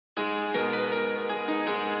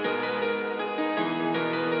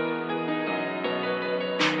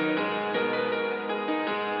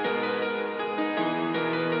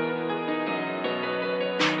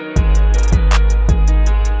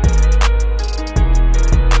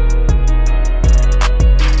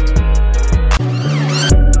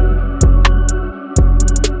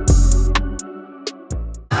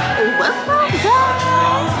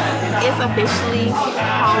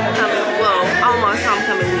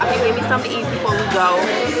something to eat before we go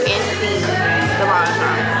and see the ball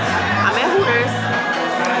drop. I'm at Hooters.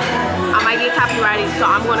 I might get copyrighted, so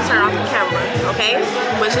I'm going to turn off the camera, okay?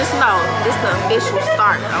 But just know, this is the official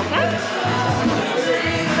start, okay?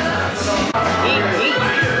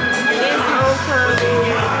 It's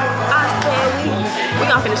homecoming. I said we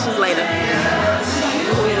gonna finish this later.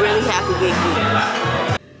 We really have to get geek.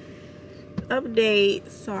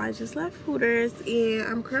 Update. So I just left Hooters and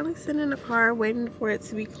I'm currently sitting in the car waiting for it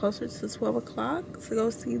to be closer to 12 o'clock to go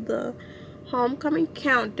see the homecoming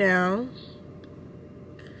countdown.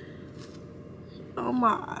 Oh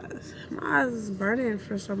my eyes is burning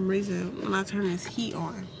for some reason when I turn this heat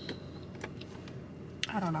on.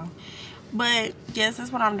 I don't know, but yes,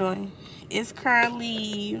 that's what I'm doing. It's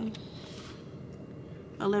currently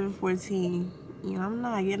 11:14 and I'm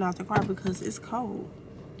not getting out the car because it's cold.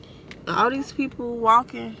 All these people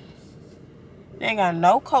walking, they ain't got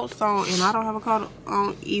no coats on and I don't have a coat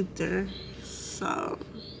on either. So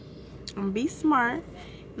I'm gonna be smart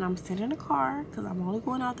and I'm sitting in the car because I'm only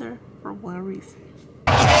going out there for one reason.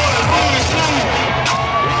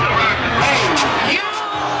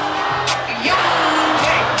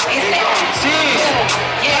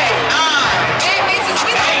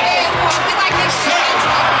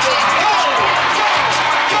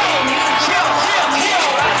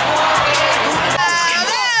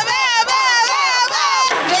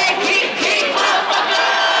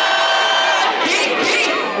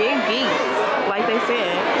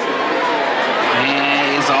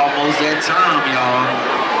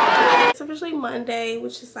 Monday,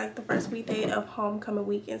 which is like the first weekday of homecoming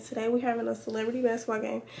weekend. Today we're having a celebrity basketball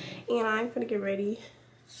game and I'm gonna get ready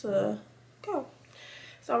to go.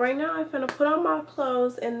 So right now I'm gonna put on my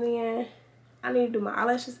clothes and then I need to do my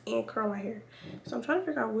eyelashes and curl my hair. So I'm trying to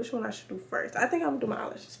figure out which one I should do first. I think I'm gonna do my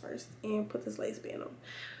eyelashes first and put this lace band on.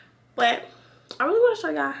 But I really want to show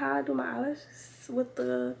y'all how I do my eyelashes with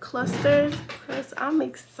the clusters because I'm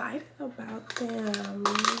excited about them.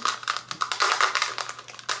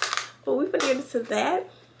 But we're gonna get into that.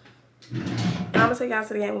 And I'm gonna take y'all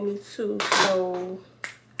to the game with me too. So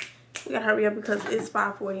we gotta hurry up because it's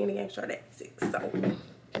 5:40 and the game started at 6. So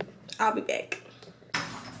I'll be back.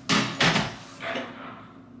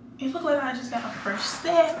 It looks like I just got a first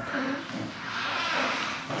step.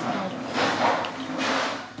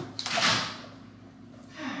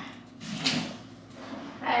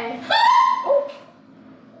 Hey. Oh.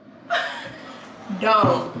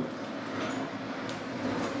 Don't.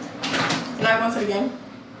 You're not going to the game?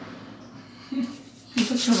 You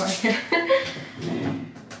put your right here.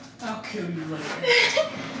 I'll kill you later.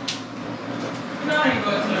 You're not even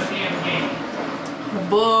going to the damn game.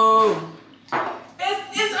 Boo.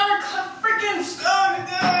 It's our freaking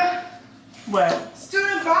what?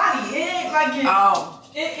 Student body. It ain't like it's. Oh.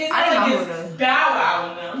 It's like it's Bow Wow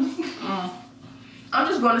in them. I'm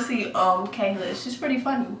just going to see K Hood. She's pretty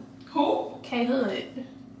funny. Who? K Hood.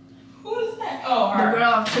 Who is that? Oh, her. The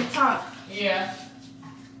girl on TikTok. Yeah.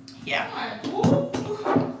 Yeah. Who?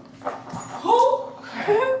 Who?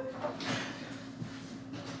 Okay.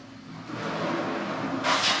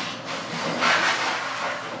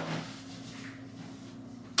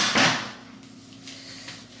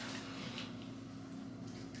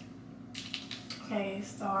 Okay,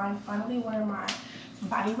 so I'm finally wearing my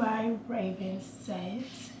Body by Raven set.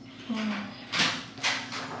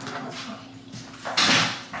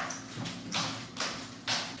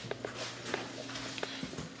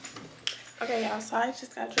 Okay, y'all, so I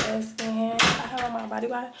just got dressed and I have on my Body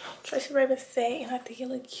by Tracy Raven set and I think it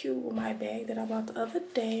look cute with my bag that I bought the other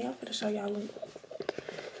day. I'm gonna show y'all. Look.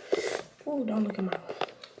 Ooh, don't look at my.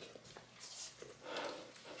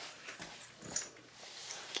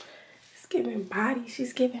 It's giving body.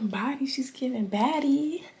 She's giving body. She's giving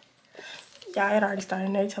baddie. Y'all, it already started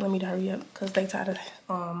and they're telling me to hurry up because they tired of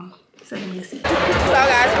sending me a seat. So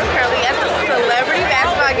guys, we're currently at the celebrity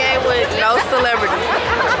basketball game with no celebrities.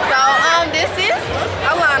 So this is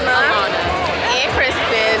Alana and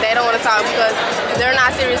Crispin. They don't want to talk because they're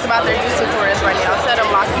not serious about their YouTube for us right now. So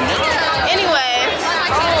them locked. Anyway,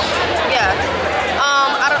 yeah.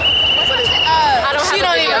 I don't. She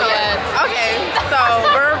don't even know yet. Okay, so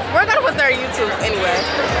we're gonna put their YouTube anyway.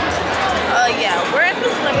 Yeah, we're at the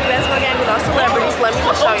celebrity basketball game with all celebrities. Let me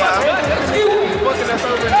just show y'all. It's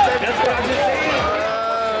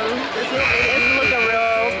looking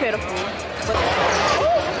real pitiful.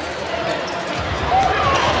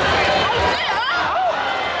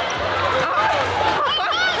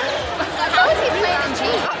 How is he playing in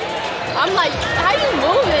jeans? I'm like, how you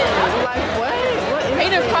moving? I'm like, what? He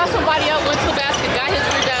done crossed somebody up, went to the basket, got his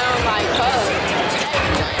rebound, like,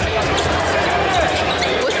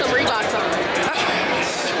 with some Reeboks on.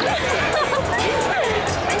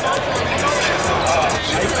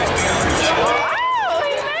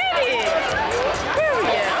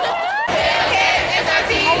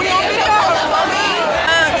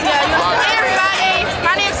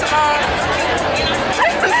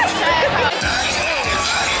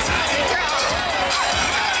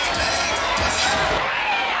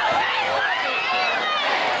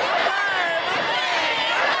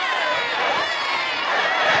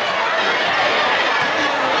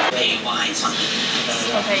 Okay,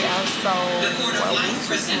 y'all, so we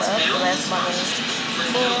just left the last moment.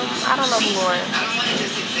 I don't know who won.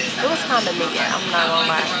 It was kind of Meyah, I'm not gonna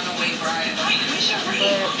lie.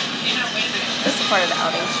 But it's a part of the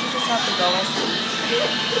outing. You just have to go and see.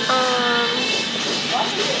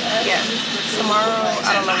 Yeah, tomorrow,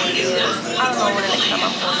 I don't know what it is. I don't know when the next time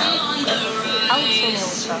I'm going out. But I'll tune in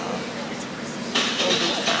with y'all in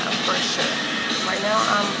due time, for sure. Right now,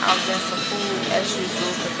 I'm out getting some food as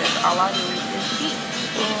usual because all I do is eat.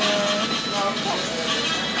 And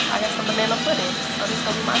I got some banana pudding, so this is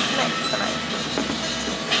gonna be my snack tonight.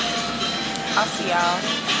 I'll see y'all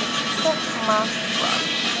tomorrow.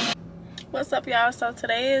 What's up, y'all? So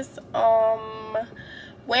today is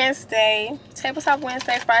Wednesday, tabletop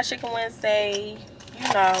Wednesday, fried chicken Wednesday.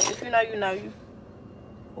 You know, if you know, you know.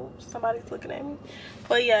 Oops, somebody's looking at me.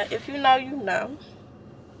 But yeah, if you know, you know.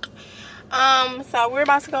 So we're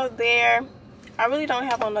about to go there. I really don't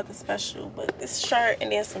have on nothing special, but this shirt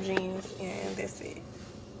and then some jeans, and that's it.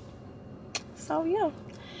 So yeah,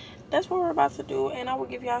 that's what we're about to do, and I will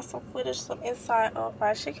give y'all some footage, some insight on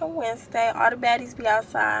fried chicken Wednesday. All the baddies be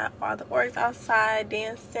outside, all the orgs outside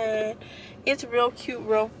dancing. It's real cute,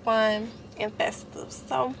 real fun, and festive.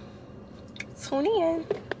 So tune in.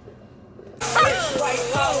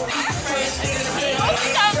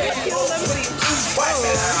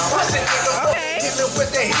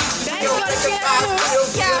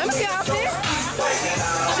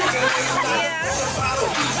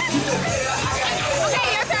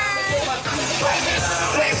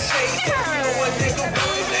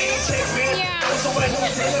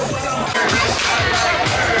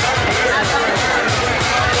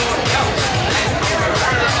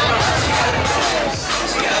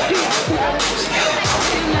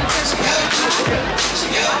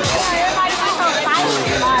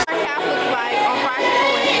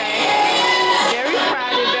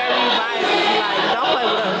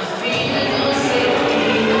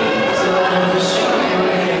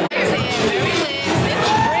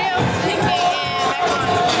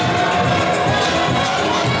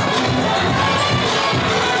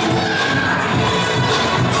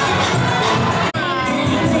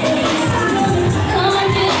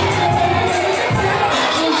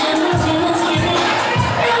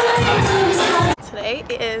 Today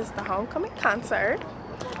is the homecoming concert.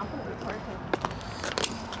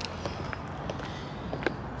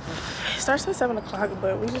 It starts at 7 o'clock,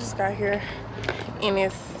 but we just got here and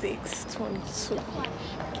it's 6:22. Oh,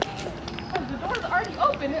 the doors are already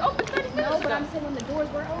open. It opened 30 minutes ago. No, but I'm saying when the doors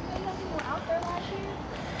were open, we were out there last year.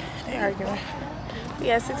 They arguing.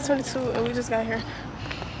 Yeah, 6:22 and we just got here.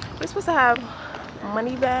 We're supposed to have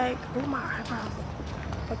money bag. Oh, my eyebrows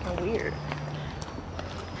are fucking weird.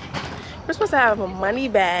 We're supposed to have a money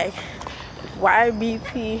bag,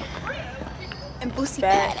 YBT, And Boosie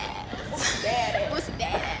bag. Boosie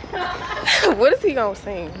Dad. What is he gonna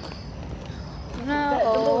sing?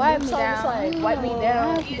 No, wipe me down. Like, wipe me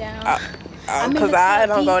down. Wipe me down. Because I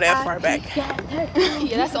don't go that far back.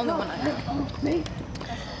 Yeah, that's the only one I know.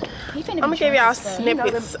 I'm gonna give y'all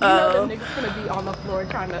snippets You know the nigga's gonna be on the floor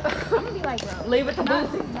trying to I'm gonna be like, bro, leave it to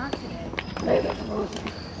Boosie. not today.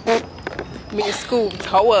 Me and Scoob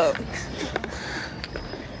toe up.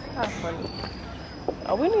 That's funny.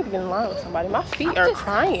 Oh, we need to get in line with somebody. My feet are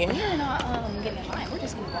crying. We're not getting in line. We're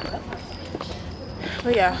just gonna walk up.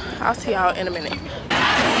 But yeah, I'll see y'all in a minute.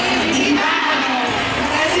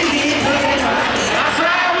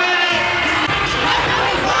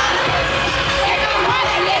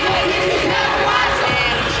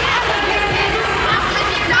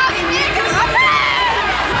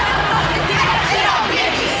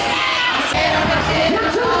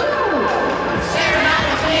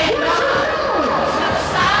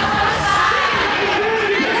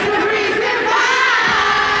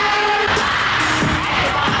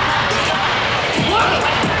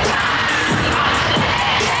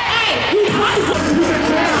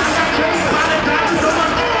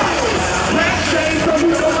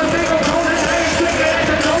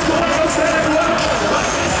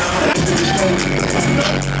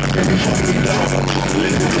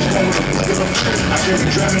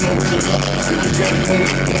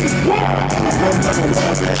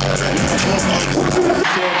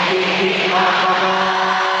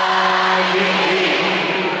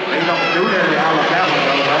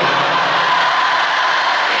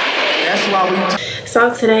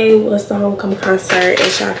 So today was the homecoming concert.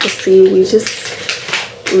 As y'all can see, we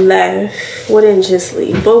just left. We didn't just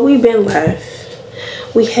leave, but we've been left.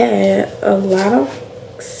 We had a lot of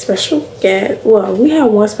special guests. Well, we had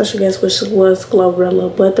one special guest, which was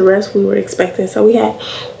Glorilla, but the rest we were expecting. So we had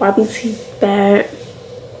YBT bag,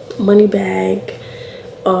 money bag,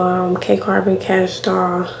 K Carbon, Cash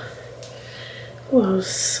Doll, who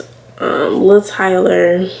else? Lil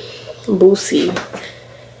Tyler, Boosie,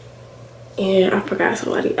 and I forgot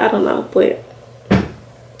somebody. I don't know, but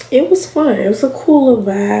it was fun. It was a cool little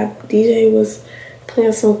vibe. DJ was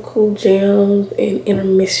playing some cool jams and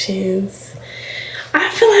intermissions. I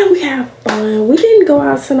feel like we had fun. We didn't go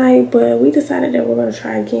out tonight, but we decided that we're gonna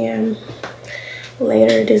try again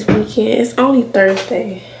later this weekend. It's only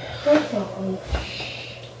Thursday.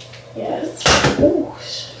 Yes. Ooh.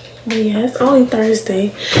 But yeah, it's only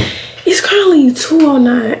Thursday. It's currently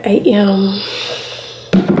 2:09 a.m.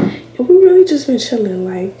 and we really just been chilling.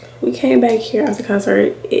 Like, we came back here after the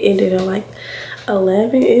concert. It ended at like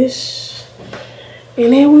 11-ish.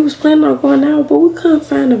 And then we was planning on going out, but we couldn't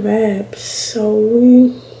find a vibe. So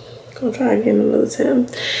we gonna try again another time.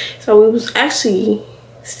 So we was actually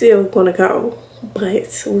still gonna go, but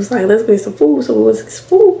it was like, let's get some food. So we was get some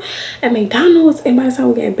food at McDonald's, and by the time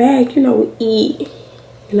we get back, you know, we eat.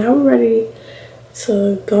 And now we're ready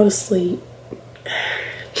to go to sleep.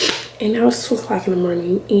 And now it's 2 o'clock in the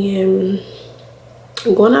morning, and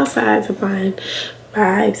I'm going outside to find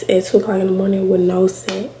vibes at 2 o'clock in the morning with no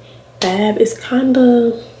set. Vibe is kind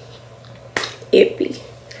of iffy,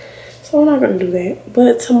 so we're not gonna do that.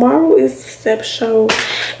 But tomorrow is the step show,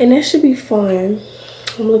 and that should be fun.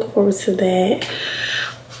 I'm looking forward to that.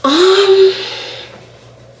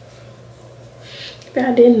 If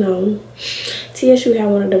I didn't know, TSU had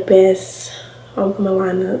one of the best homecoming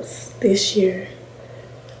lineups this year.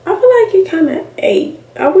 I feel like it kind of ate.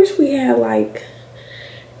 I wish we had like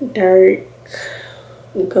Dirk,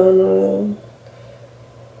 Gunna,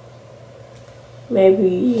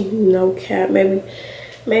 maybe No Cap, maybe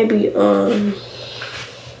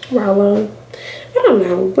Rollo. I don't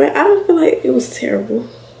know, but I don't feel like it was terrible.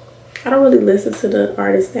 I don't really listen to the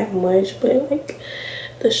artists that much, but like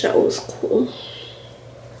the show was cool.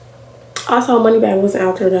 Also, Moneybagg wasn't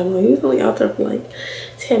out there that long. He was only out there for like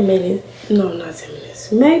 10 minutes. No, not 10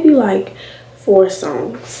 minutes. Maybe like 4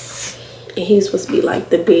 songs. And he's supposed to be like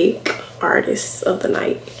the big artist of the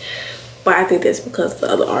night. But I think that's because the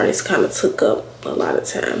other artists kind of took up a lot of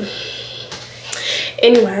time.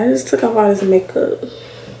 Anyway, I just took off all this makeup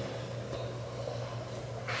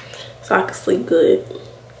so I could sleep good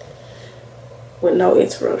with no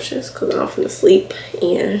interruptions, because I'm finna sleep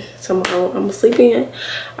in tomorrow. I'm gonna sleep in.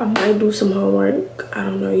 I might do some homework. I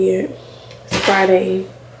don't know yet. It's Friday.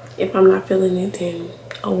 If I'm not feeling it, then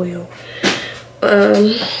oh well.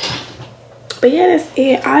 But yeah, that's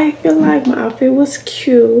it. I feel like my outfit was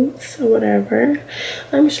cute, so whatever.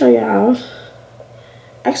 Let me show y'all.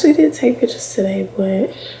 Actually did take pictures today,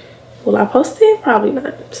 but will I post it? Probably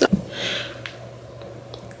not. So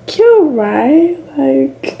cute, right?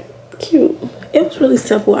 Like, cute. It was really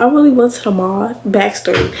simple. I really went to the mall.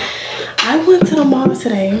 Backstory, I went to the mall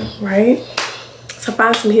today, right, to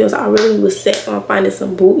find some heels. I really was set on finding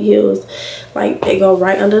some boot heels. Like, they go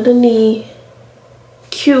right under the knee.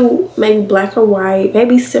 Cute, maybe black or white,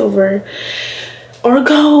 maybe silver or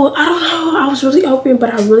gold. I don't know. I was really open,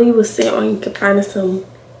 but I really was set on finding some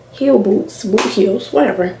heel boots, boot heels,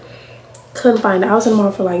 whatever. Couldn't find it. I was in the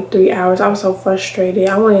mall for like 3 hours. I was so frustrated.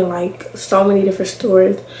 I went in like so many different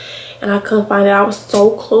stores and I couldn't find it. I was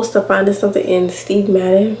so close to finding something in Steve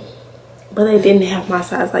Madden, but they didn't have my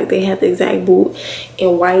size. Like, they had the exact boot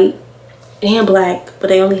in white and black, but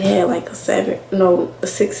they only had like a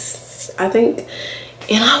 6, I think.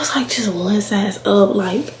 And I was like just one size up.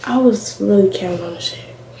 Like, I was really counting on the shit.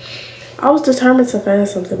 I was determined to find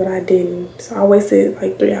something, but I didn't. So I wasted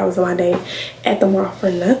like 3 hours of my day at the mall for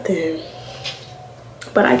nothing.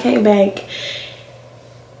 But I came back.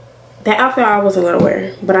 That outfit I wasn't gonna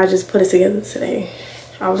wear, but I just put it together today.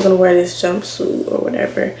 I was gonna wear this jumpsuit or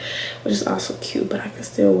whatever, which is also cute, but I can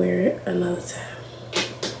still wear it another time.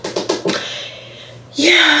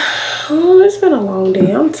 Yeah, oh, it's been a long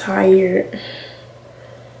day. I'm tired.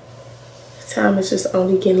 Time is just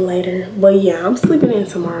only getting later. But yeah, I'm sleeping in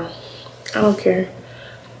tomorrow. I don't care.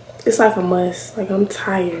 It's like a must. Like, I'm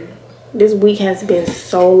tired. This week has been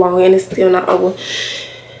so long and it's still not over.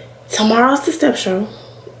 Tomorrow's the step show,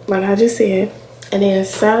 like I just said, and then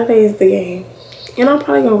Saturday is the game. And I'm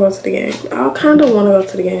probably gonna go to the game. I kind of want to go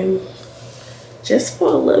to the game just for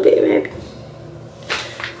a little bit, maybe.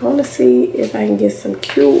 I want to see if I can get some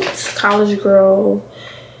cute college girl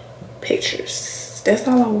pictures. That's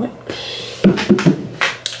all I want.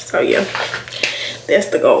 So yeah, that's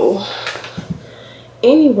the goal.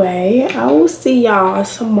 Anyway, I will see y'all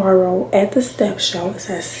tomorrow at the step show. It's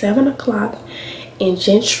at 7 o'clock in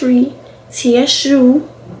Gentry, TSU.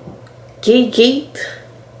 Get geeked,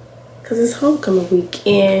 because it's homecoming week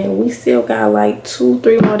and we still got like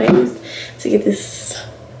 2-3 more days to get this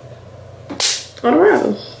on the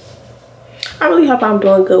road. I really hope I'm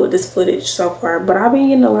doing good with this footage so far, but I've been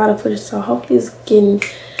getting a lot of footage, so hopefully it's getting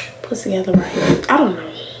put together right. I don't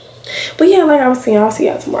know. But yeah, like I was saying, I'll see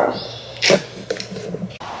y'all tomorrow.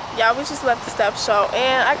 Y'all, we just left the step show,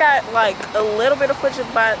 and I got like a little bit of footage,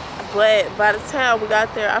 but by the time we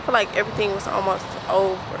got there, I feel like everything was almost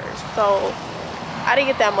over. So I didn't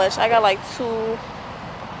get that much. I got like 2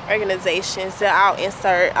 organizations that I'll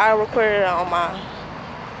insert. I recorded it on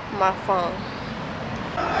my phone.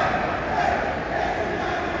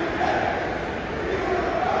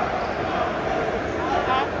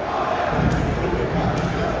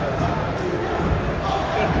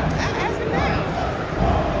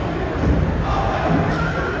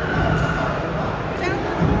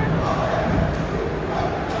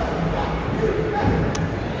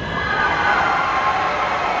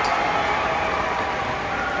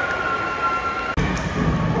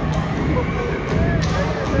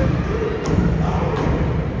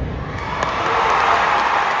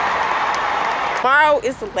 Tomorrow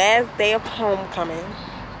is the last day of homecoming.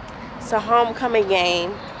 It's a homecoming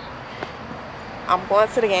game. I'm going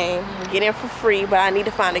to the game. I'm getting in for free, but I need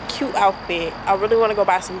to find a cute outfit. I really want to go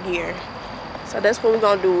buy some gear. So that's what we're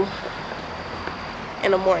going to do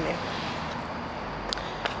in the morning.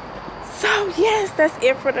 So yes, that's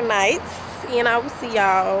it for tonight. And I will see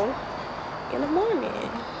y'all in the morning.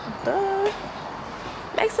 Duh.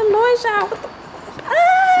 Make some noise, y'all. What the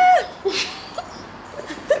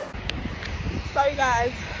So you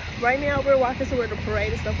guys, right now we're walking to where the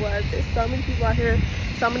parade and stuff was. There's so many people out here,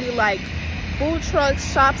 so many like food trucks,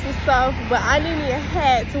 shops and stuff, but I need me a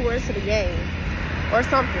hat to wear to the game or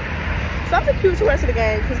something cute to wear to the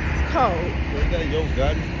game because it's cold. What's that, yo,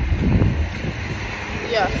 got it?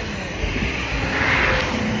 Yeah,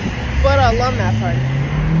 for the alumni party.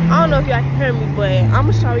 I don't know if y'all can hear me, but I'm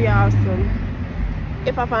gonna show y'all some,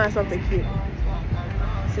 if I find something cute.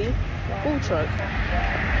 See, food truck.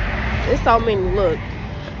 There's so many, look.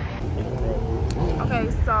 Okay,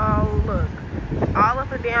 so look, all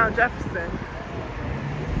up and down Jefferson.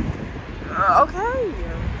 Okay.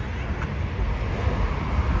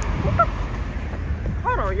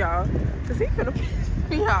 Hold on, y'all, cause he finna piss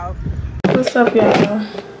me off. What's up, y'all?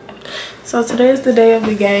 So today is the day of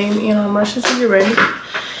the game, and I'm rushing to get ready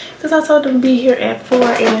because I told them to be here at 4,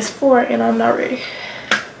 and it's 4, and I'm not ready.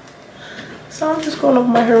 So I'm just going over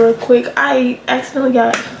my hair real quick. I accidentally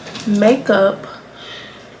got makeup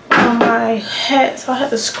on my hat, so I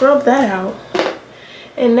had to scrub that out,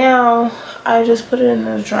 and now I just put it in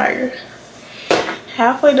the dryer.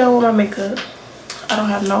 Halfway done with my makeup. I don't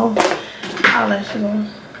have no eyelashes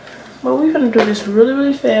on, but we're gonna do this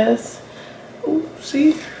really fast. Ooh,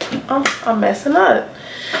 see, I'm messing up,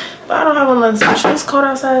 but I don't have on nothing special. It's cold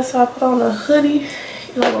outside, so I put on a hoodie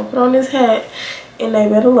and I'm gonna put on this hat, and they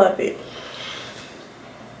better love it.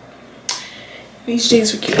 These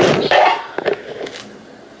jeans are cute.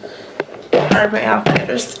 Urban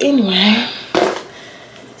Outfitters. Anyway,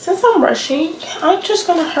 since I'm rushing, I'm just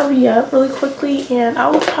gonna hurry up really quickly, and I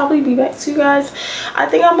will probably be back to you guys. I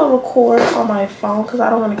think I'm gonna record on my phone because I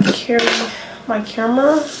don't want to carry my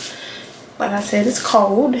camera. Like I said, it's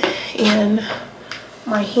cold and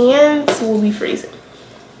my hands will be freezing.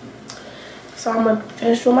 So I'm gonna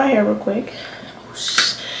finish doing my hair real quick.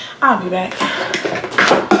 I'll be back.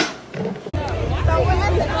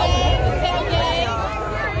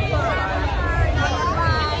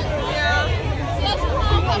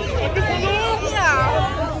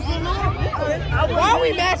 Why are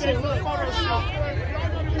we matching?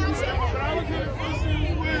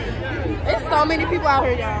 There's so many people out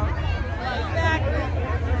here, y'all.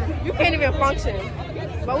 You can't even function.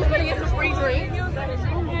 But we're gonna get some free drinks.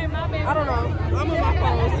 I don't know. I'm on my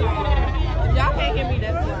phone, so y'all can't hear me,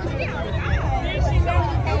 that's why.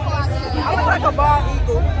 I look like a bald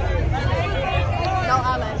eagle. No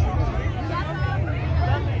eyelashes.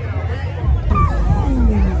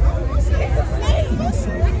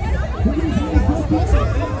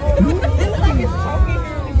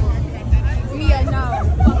 Meyah, no.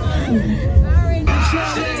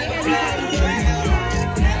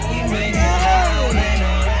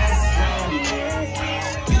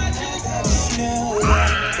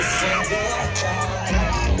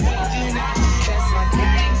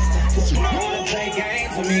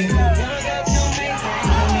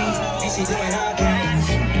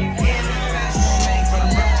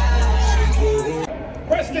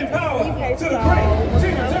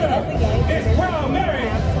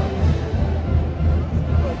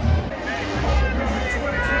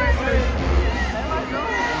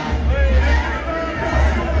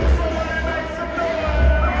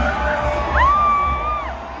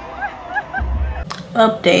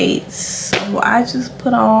 updates. So I just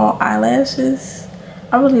put on eyelashes.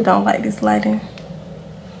 I really don't like this lighting.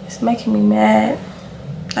 It's making me mad.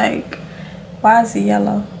 Like, why is it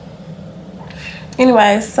yellow?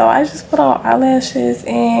 Anyway, so I just put on eyelashes,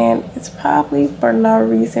 and it's probably for no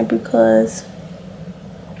reason because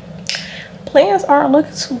plans aren't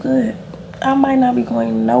looking too good. I might not be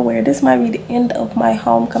going nowhere. This might be the end of my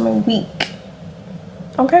homecoming week.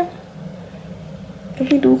 Okay?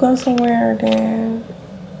 If we do go somewhere, then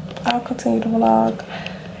I'll continue to vlog.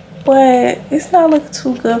 But it's not looking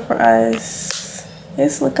too good for us.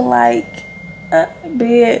 It's looking like a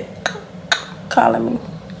bed calling me.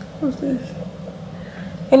 Who's this?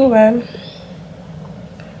 Anyway,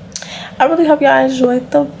 I really hope y'all enjoyed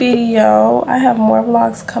the video. I have more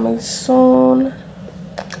vlogs coming soon.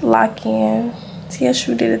 Lock in.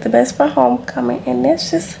 TSU did it the best for homecoming, and that's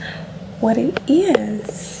just what it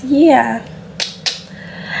is. Yeah.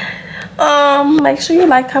 Make sure you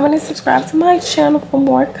like, comment, and subscribe to my channel for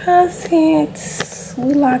more content.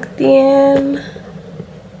 We locked in.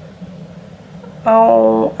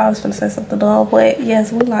 Oh, I was gonna say something dumb, but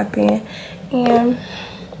yes, we locked in. And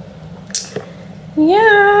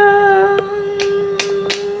yeah,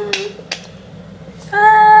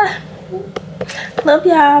 love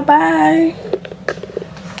y'all. Bye.